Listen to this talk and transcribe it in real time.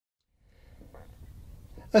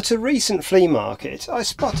At a recent flea market I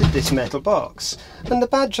spotted this metal box, and the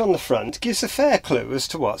badge on the front gives a fair clue as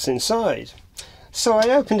to what's inside. So I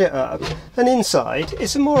opened it up, and inside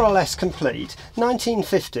is a more or less complete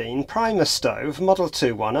 1915 Primus Stove Model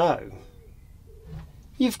 210.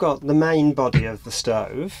 You've got the main body of the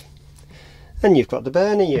stove, and you've got the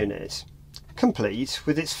burner unit, complete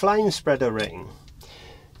with its flame spreader ring.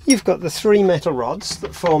 You've got the 3 metal rods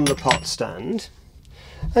that form the pot stand,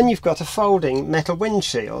 and you've got a folding metal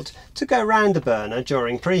windshield to go round the burner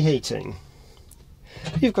during preheating.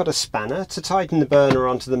 You've got a spanner to tighten the burner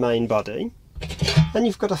onto the main body, and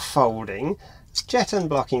you've got a folding jet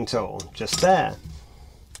unblocking tool just there.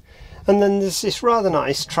 And then there's this rather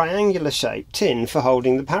nice triangular shaped tin for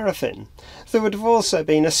holding the paraffin. There would have also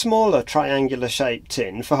been a smaller triangular shaped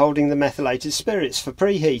tin for holding the methylated spirits for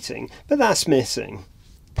preheating, but that's missing.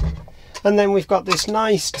 And then we've got this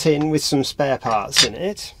nice tin with some spare parts in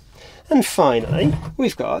it. And finally,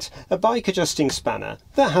 we've got a bike adjusting spanner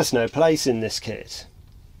that has no place in this kit.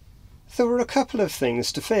 There were a couple of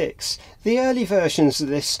things to fix. The early versions of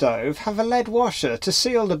this stove have a lead washer to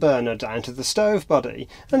seal the burner down to the stove body,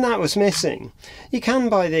 and that was missing. You can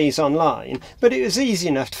buy these online, but it was easy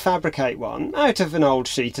enough to fabricate one out of an old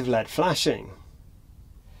sheet of lead flashing.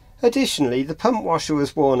 Additionally, the pump washer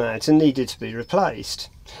was worn out and needed to be replaced.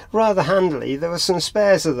 Rather handily, there were some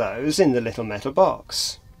spares of those in the little metal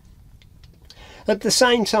box. At the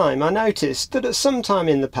same time, I noticed that at some time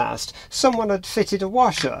in the past someone had fitted a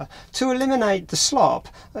washer to eliminate the slop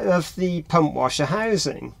of the pump washer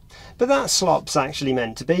housing. But that slop's actually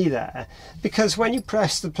meant to be there, because when you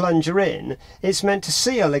press the plunger in, it's meant to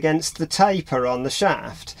seal against the taper on the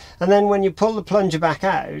shaft, and then when you pull the plunger back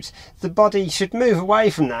out, the body should move away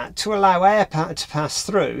from that to allow air to pass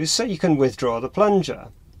through so you can withdraw the plunger.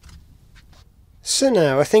 So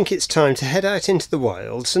now I think it's time to head out into the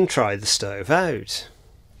wilds and try the stove out.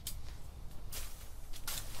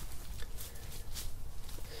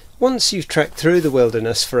 Once you've trekked through the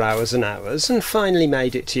wilderness for hours and hours and finally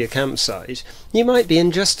made it to your campsite, you might be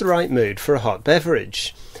in just the right mood for a hot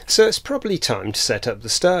beverage, so it's probably time to set up the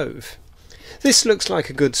stove. This looks like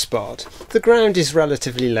a good spot. The ground is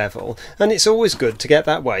relatively level, and it's always good to get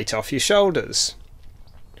that weight off your shoulders.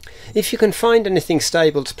 If you can find anything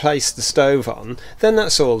stable to place the stove on, then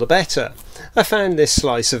that's all the better. I found this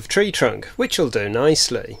slice of tree trunk, which will do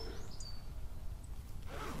nicely.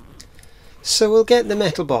 So we'll get the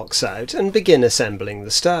metal box out and begin assembling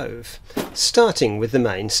the stove, starting with the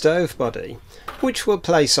main stove body, which we'll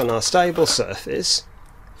place on our stable surface,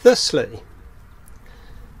 thusly.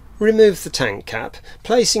 Remove the tank cap,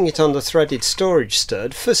 placing it on the threaded storage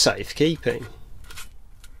stud for safekeeping.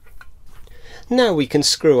 Now we can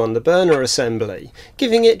screw on the burner assembly,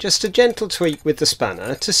 giving it just a gentle tweak with the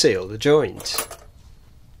spanner to seal the joint.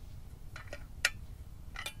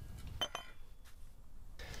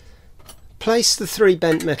 Place the 3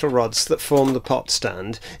 bent metal rods that form the pot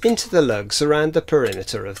stand into the lugs around the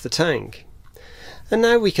perimeter of the tank. And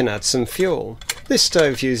now we can add some fuel. This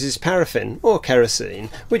stove uses paraffin or kerosene,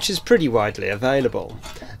 which is pretty widely available.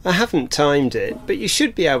 I haven't timed it, but you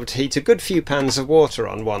should be able to heat a good few pans of water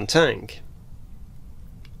on one tank.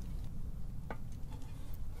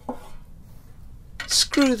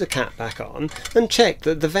 Screw the cap back on and check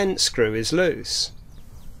that the vent screw is loose.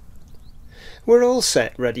 We're all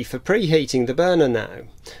set ready for preheating the burner now,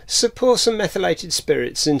 so pour some methylated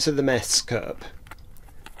spirits into the meths cup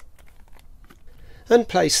and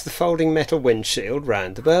place the folding metal windshield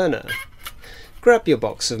round the burner. Grab your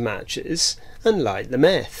box of matches and light the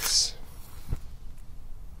meths.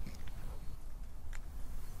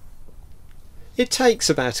 It takes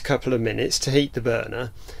about a couple of minutes to heat the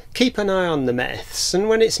burner. Keep an eye on the meths, and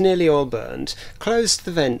when it's nearly all burned, close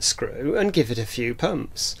the vent screw and give it a few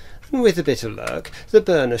pumps. And with a bit of luck, the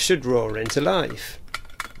burner should roar into life.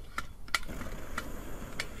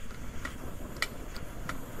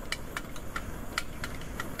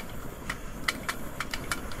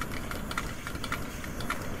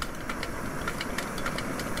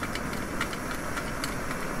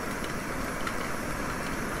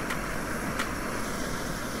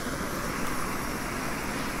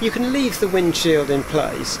 You can leave the windshield in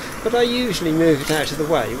place, but I usually move it out of the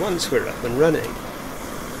way once we're up and running.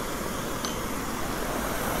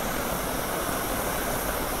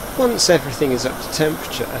 Once everything is up to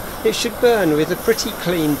temperature, it should burn with a pretty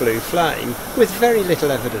clean blue flame, with very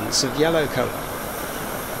little evidence of yellow colour.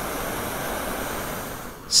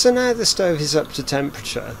 So now the stove is up to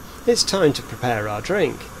temperature, it's time to prepare our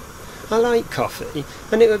drink. I like coffee,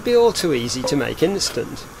 and it would be all too easy to make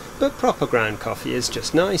instant, but proper ground coffee is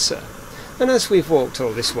just nicer. And as we've walked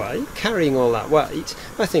all this way, carrying all that weight,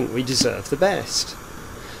 I think we deserve the best.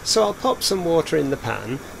 so I'll pop some water in the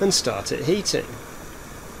pan and start it heating.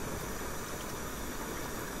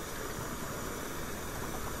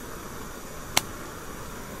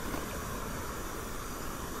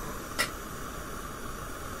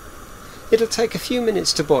 It'll take a few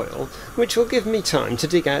minutes to boil, which will give me time to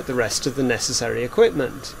dig out the rest of the necessary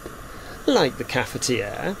equipment, like the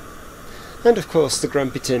cafetiere, and of course the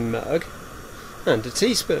GrumpyTim mug, and a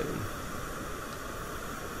teaspoon.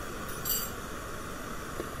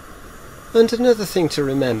 And another thing to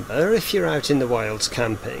remember if you're out in the wilds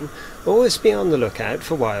camping, always be on the lookout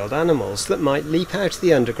for wild animals that might leap out of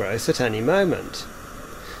the undergrowth at any moment.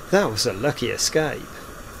 That was a lucky escape.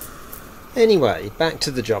 Anyway, back to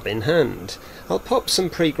the job in hand. I'll pop some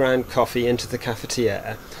pre-ground coffee into the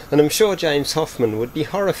cafetiere, and I'm sure James Hoffman would be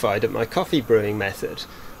horrified at my coffee brewing method,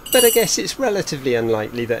 but I guess it's relatively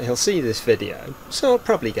unlikely that he'll see this video, so I'll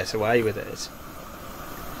probably get away with it.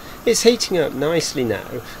 It's heating up nicely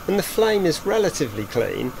now, and the flame is relatively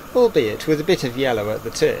clean, albeit with a bit of yellow at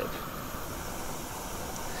the tip.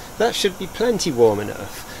 That should be plenty warm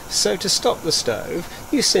enough, so to stop the stove,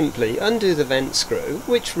 you simply undo the vent screw,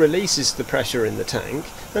 which releases the pressure in the tank,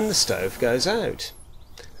 and the stove goes out.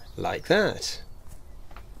 Like that.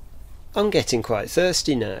 I'm getting quite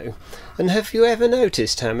thirsty now, and have you ever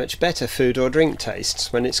noticed how much better food or drink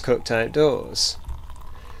tastes when it's cooked outdoors?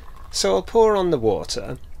 So I'll pour on the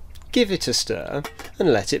water, give it a stir,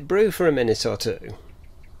 and let it brew for a minute or two.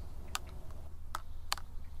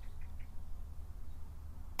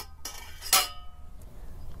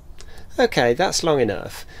 Okay, that's long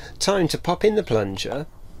enough. Time to pop in the plunger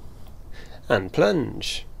and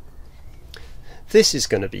plunge. This is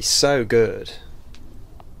going to be so good.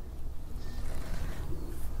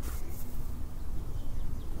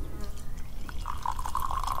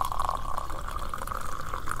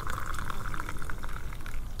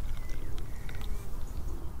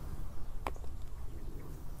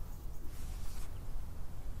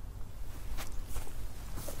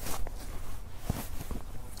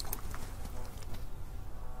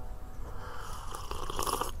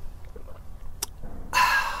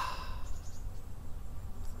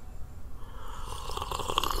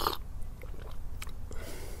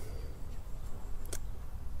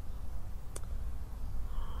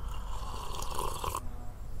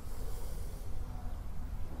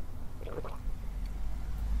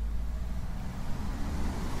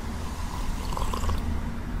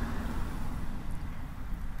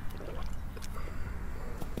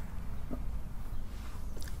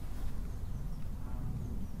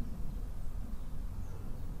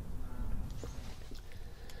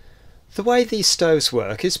 The way these stoves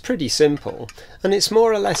work is pretty simple, and it's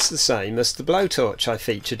more or less the same as the blowtorch I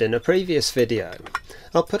featured in a previous video.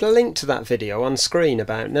 I'll put a link to that video on screen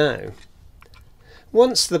about now.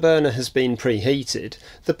 Once the burner has been preheated,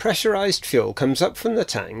 the pressurised fuel comes up from the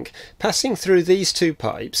tank, passing through these two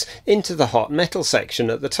pipes into the hot metal section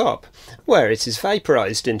at the top, where it is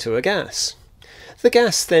vaporised into a gas. The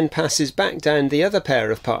gas then passes back down the other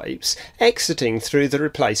pair of pipes, exiting through the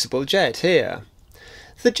replaceable jet here.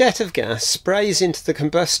 The jet of gas sprays into the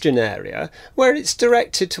combustion area, where it's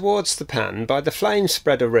directed towards the pan by the flame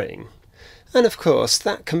spreader ring. And of course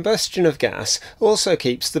that combustion of gas also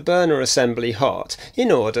keeps the burner assembly hot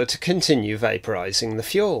in order to continue vaporising the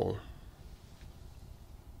fuel.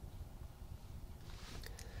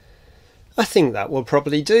 I think that will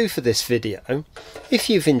probably do for this video. If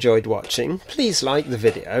you've enjoyed watching, please like the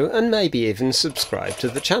video and maybe even subscribe to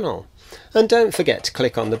the channel. And don't forget to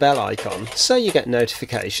click on the bell icon so you get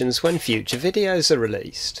notifications when future videos are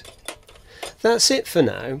released. That's it for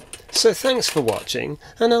now, so thanks for watching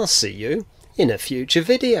and I'll see you in a future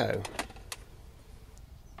video.